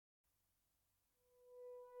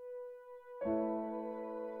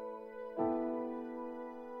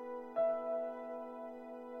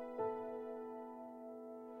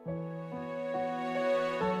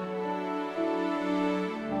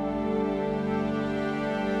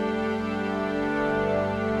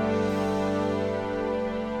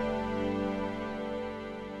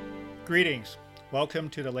Greetings. Welcome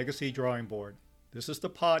to the Legacy Drawing Board. This is the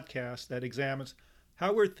podcast that examines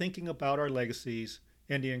how we're thinking about our legacies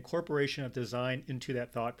and the incorporation of design into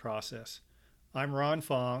that thought process. I'm Ron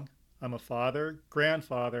Fong. I'm a father,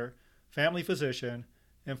 grandfather, family physician,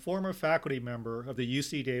 and former faculty member of the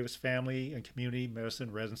UC Davis Family and Community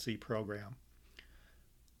Medicine Residency Program.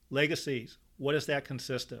 Legacies, what does that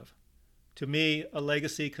consist of? To me, a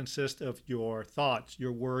legacy consists of your thoughts,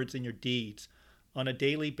 your words, and your deeds on a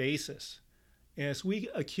daily basis. And as we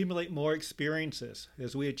accumulate more experiences,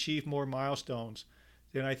 as we achieve more milestones,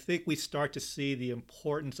 then I think we start to see the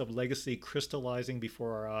importance of legacy crystallizing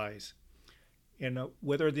before our eyes. And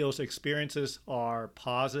whether those experiences are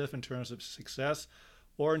positive in terms of success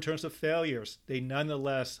or in terms of failures, they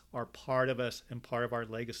nonetheless are part of us and part of our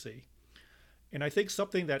legacy. And I think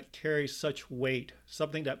something that carries such weight,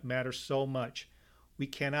 something that matters so much, we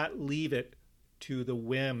cannot leave it to the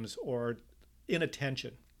whims or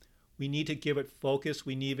inattention. We need to give it focus.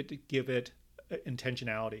 We need to give it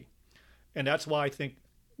intentionality. And that's why I think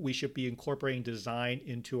we should be incorporating design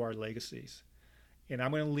into our legacies. And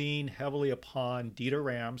I'm going to lean heavily upon Dieter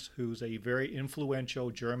Rams, who's a very influential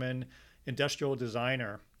German industrial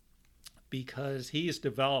designer, because he has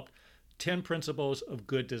developed 10 principles of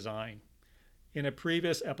good design. In a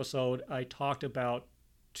previous episode, I talked about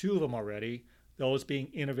two of them already, those being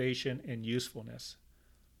innovation and usefulness.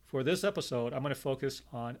 For this episode, I'm going to focus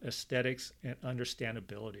on aesthetics and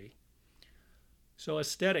understandability. So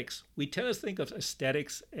aesthetics, we tend to think of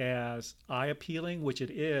aesthetics as eye-appealing, which it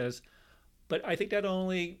is, but I think that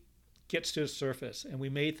only gets to the surface, and we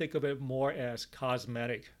may think of it more as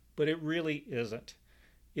cosmetic, but it really isn't.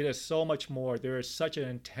 It is so much more. There is such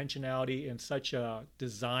an intentionality and such a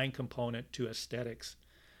design component to aesthetics.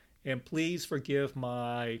 And please forgive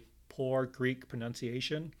my poor Greek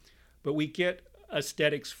pronunciation, but we get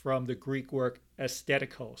aesthetics from the Greek word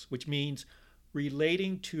aesthetikos, which means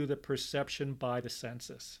relating to the perception by the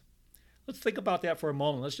senses. Let's think about that for a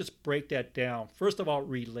moment. Let's just break that down. First of all,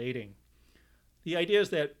 relating. The idea is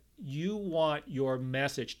that you want your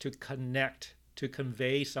message to connect, to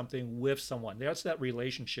convey something with someone. That's that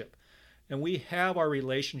relationship. And we have our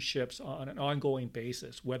relationships on an ongoing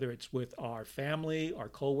basis, whether it's with our family, our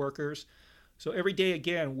coworkers. So every day,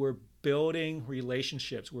 again, we're building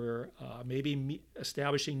relationships. We're maybe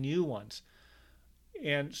establishing new ones.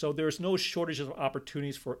 And so there's no shortage of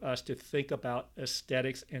opportunities for us to think about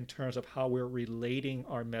aesthetics in terms of how we're relating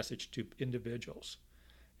our message to individuals.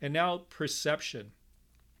 And now perception.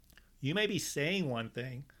 You may be saying one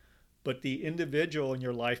thing, but the individual in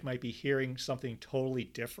your life might be hearing something totally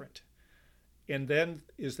different. And then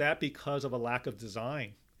is that because of a lack of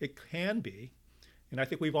design? It can be. And I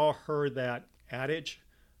think we've all heard that adage,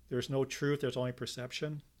 there's no truth, there's only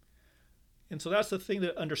perception. And so that's the thing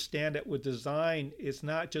to understand, that with design, it's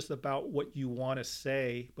not just about what you want to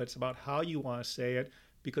say, but it's about how you want to say it,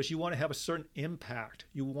 because you want to have a certain impact.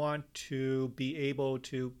 You want to be able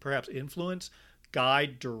to perhaps influence,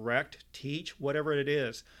 guide, direct, teach, whatever it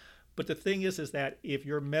is. But the thing is that if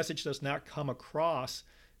your message does not come across,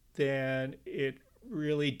 then it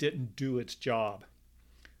really didn't do its job.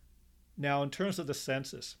 Now, in terms of the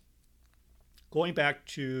senses, going back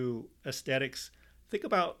to aesthetics, think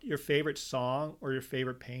about your favorite song or your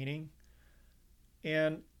favorite painting.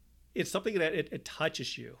 And it's something that it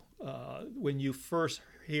touches you. When you first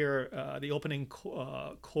hear the opening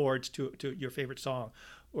chords to your favorite song,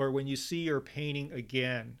 or when you see your painting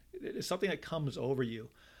again, it's something that comes over you.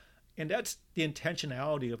 And that's the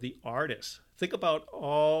intentionality of the artist. Think about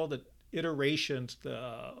all the iterations,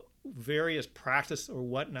 the various practice or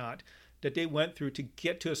whatnot that they went through to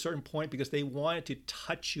get to a certain point because they wanted to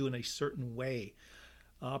touch you in a certain way.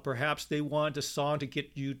 Perhaps they wanted the song to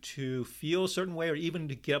get you to feel a certain way or even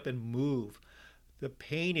to get up and move. The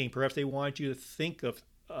painting, perhaps they wanted you to think of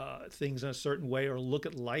things in a certain way or look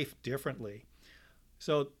at life differently.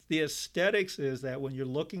 So the aesthetics is that when you're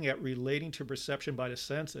looking at relating to perception by the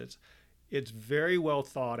senses, it's very well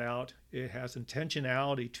thought out. It has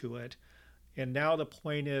intentionality to it. And now the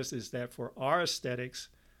point is that for our aesthetics,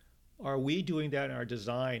 are we doing that in our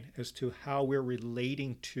design as to how we're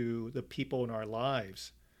relating to the people in our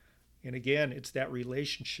lives? And again, it's that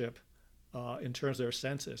relationship in terms of their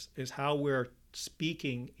senses, is how we're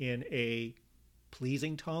speaking in a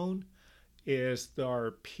pleasing tone. Is our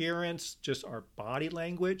appearance just our body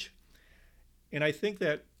language? And I think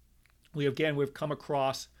that we've come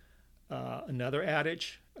across another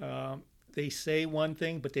adage. They say one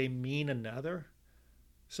thing, but they mean another.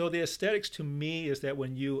 So the aesthetics to me is that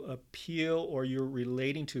when you appeal or you're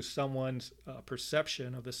relating to someone's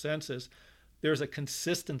perception of the senses, there's a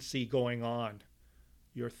consistency going on.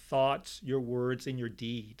 Your thoughts, your words, and your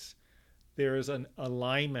deeds. there's an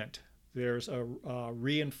alignment, there's a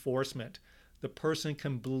reinforcement. The person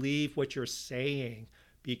can believe what you're saying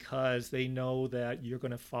because they know that you're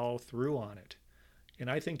going to follow through on it. And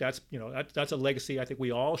I think that's a legacy I think we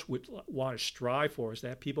all would want to strive for, is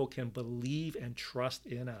that people can believe and trust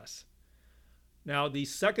in us. Now, the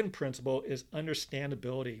second principle is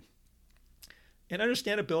understandability. And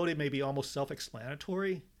understandability may be almost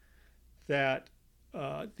self-explanatory, that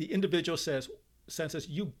the individual senses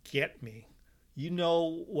you get me. You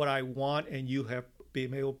know what I want and you have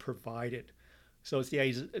been able to provide it. So it's the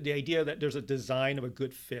idea that there's a design of a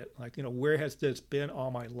good fit. Like, where has this been all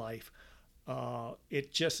my life?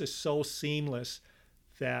 It just is so seamless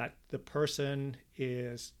that the person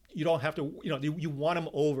is, you don't have to, you want them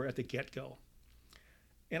over at the get-go.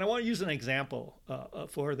 And I want to use an example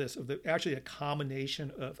for this, of actually a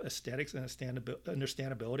combination of aesthetics and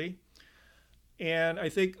understandability. And I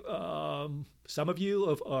think some of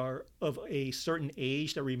you are of a certain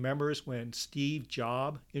age that remembers when Steve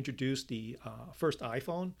Jobs introduced the first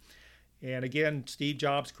iPhone. And again, Steve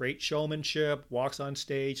Jobs, great showmanship, walks on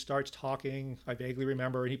stage, starts talking. I vaguely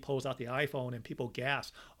remember, and he pulls out the iPhone, and people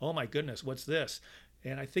gasp, "Oh my goodness, what's this?"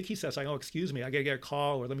 And I think he says, "Oh, excuse me, I gotta get a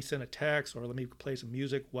call, or let me send a text, or let me play some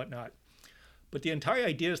music, whatnot." But the entire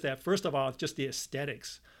idea is that, first of all, it's just the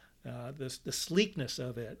aesthetics, the sleekness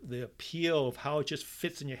of it, the appeal of how it just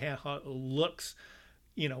fits in your hand, how it looks,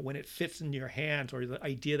 when it fits in your hands, or the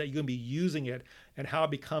idea that you're going to be using it, and how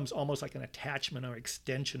it becomes almost like an attachment or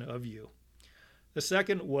extension of you. The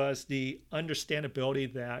second was the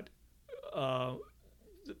understandability that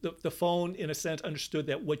the phone, in a sense, understood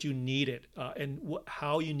that what you needed and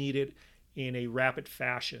how you need it in a rapid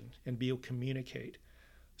fashion and be able to communicate.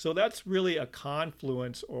 So that's really a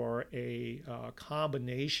confluence or a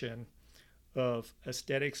combination of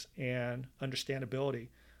aesthetics and understandability.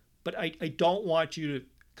 But I don't want you to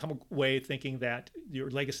come away thinking that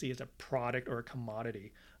your legacy is a product or a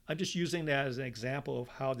commodity. I'm just using that as an example of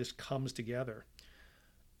how this comes together.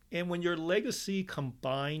 And when your legacy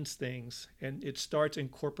combines things and it starts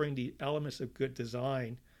incorporating the elements of good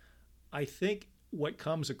design, I think what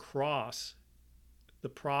comes across the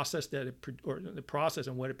process the process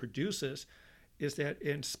and what it produces is that it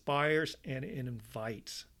inspires and it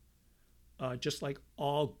invites, just like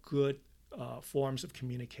all good forms of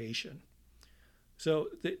communication. So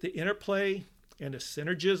the interplay and the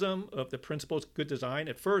synergism of the principles of good design.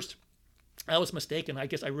 At first, I was mistaken. I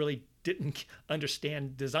guess I really didn't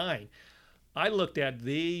understand design. I looked at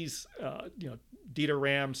these, Dieter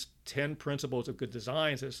Rams' 10 principles of good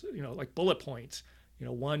designs as, like bullet points,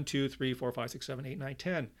 1, 2, 3, 4, 5, 6, 7, 8, 9,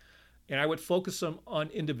 10. And I would focus them on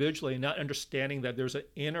individually, not understanding that there's an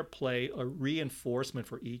interplay, a reinforcement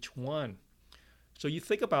for each one. So you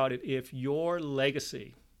think about it, if your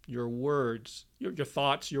legacy, your words, your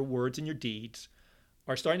thoughts, your words, and your deeds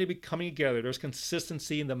are starting to be coming together, there's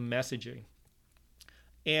consistency in the messaging.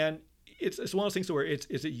 And it's one of those things where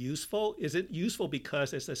is it useful? Is it useful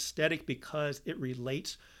because it's aesthetic, because it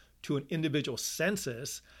relates to an individual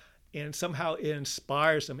senses, and somehow it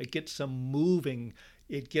inspires them, it gets them moving,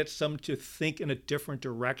 it gets them to think in a different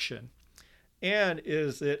direction? And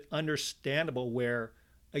is it understandable, where,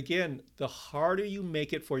 again, the harder you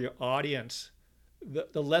make it for your audience,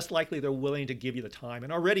 the less likely they're willing to give you the time.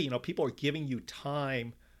 And already, people are giving you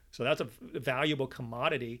time, so that's a valuable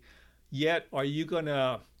commodity. Yet, are you going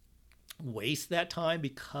to waste that time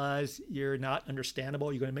because you're not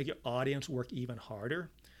understandable? You're going to make your audience work even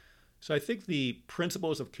harder. So I think the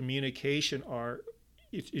principles of communication are,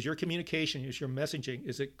 is your communication, is your messaging,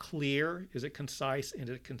 is it clear, is it concise, and is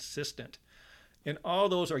it consistent? And all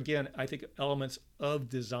those are, again, I think, elements of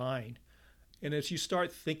design. And as you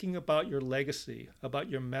start thinking about your legacy, about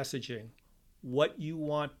your messaging, what you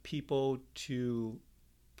want people to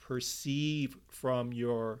perceive from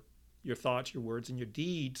your thoughts, your words, and your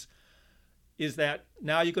deeds, is that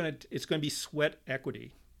now it's going to be sweat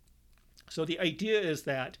equity. So the idea is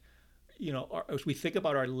that, as we think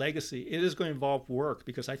about our legacy, it is going to involve work,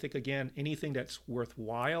 because I think, again, anything that's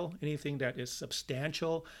worthwhile, anything that is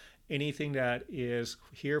substantial, anything that is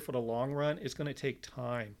here for the long run, is going to take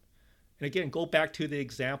time. And again, go back to the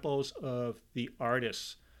examples of the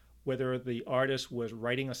artists, whether the artist was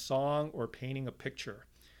writing a song or painting a picture.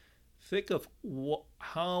 Think of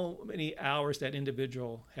how many hours that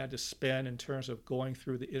individual had to spend in terms of going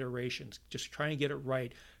through the iterations, just trying to get it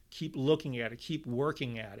right, keep looking at it, keep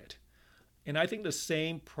working at it. And I think the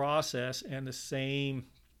same process and the same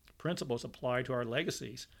principles apply to our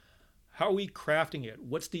legacies. How are we crafting it?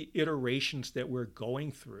 What's the iterations that we're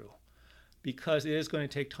going through? Because it is going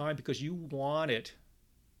to take time, because you want it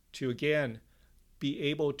to, again, be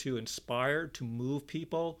able to inspire, to move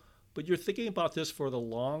people, but you're thinking about this for the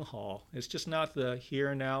long haul. It's just not the here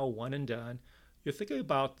and now, one and done. You're thinking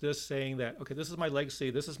about this saying that, okay, this is my legacy,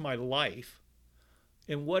 this is my life,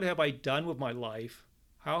 and what have I done with my life?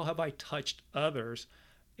 How have I touched others?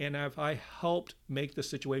 And have I helped make the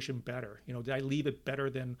situation better? Did I leave it better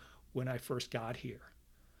than when I first got here?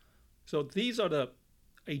 So these are the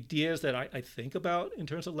ideas that I think about in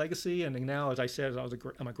terms of legacy. And now, as I said,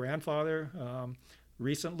 I'm a grandfather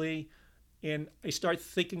recently, and I start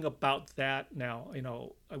thinking about that now.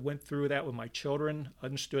 I went through that with my children,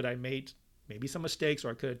 understood I made maybe some mistakes or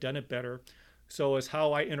I could have done it better. So as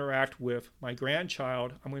how I interact with my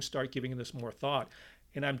grandchild, I'm going to start giving this more thought.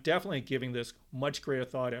 And I'm definitely giving this much greater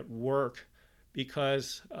thought at work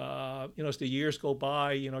because, as the years go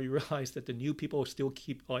by, you realize that the new people still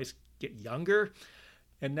always get younger.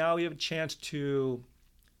 And now you have a chance to,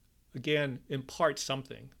 again, impart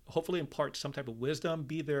something, hopefully impart some type of wisdom,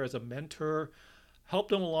 be there as a mentor, help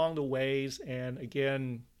them along the ways. And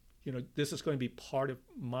again, this is going to be part of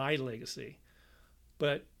my legacy.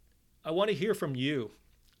 But I want to hear from you.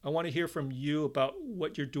 I want to hear from you about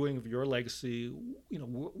what you're doing with your legacy.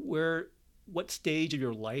 What stage of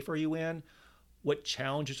your life are you in? What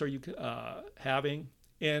challenges are you having?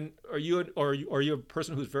 And are you a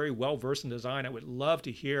person who's very well versed in design? I would love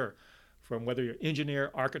to hear from whether you're engineer,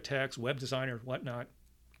 architects, web designers, whatnot.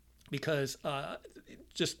 Because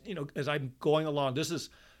as I'm going along, this is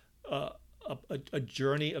a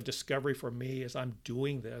journey of discovery for me as I'm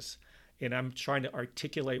doing this. And I'm trying to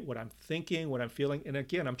articulate what I'm thinking, what I'm feeling. And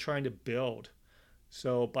again, I'm trying to build.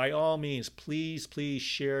 So by all means, please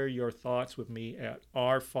share your thoughts with me at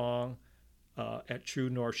rfong at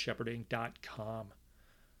truenorthshepherding.com.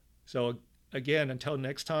 So again, until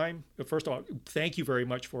next time, first of all, thank you very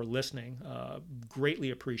much for listening.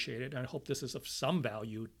 Greatly appreciated. I hope this is of some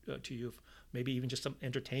value to you, maybe even just some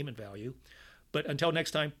entertainment value. But until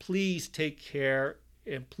next time, please take care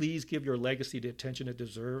and please give your legacy the attention it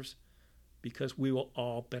deserves, because we will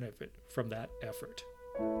all benefit from that effort.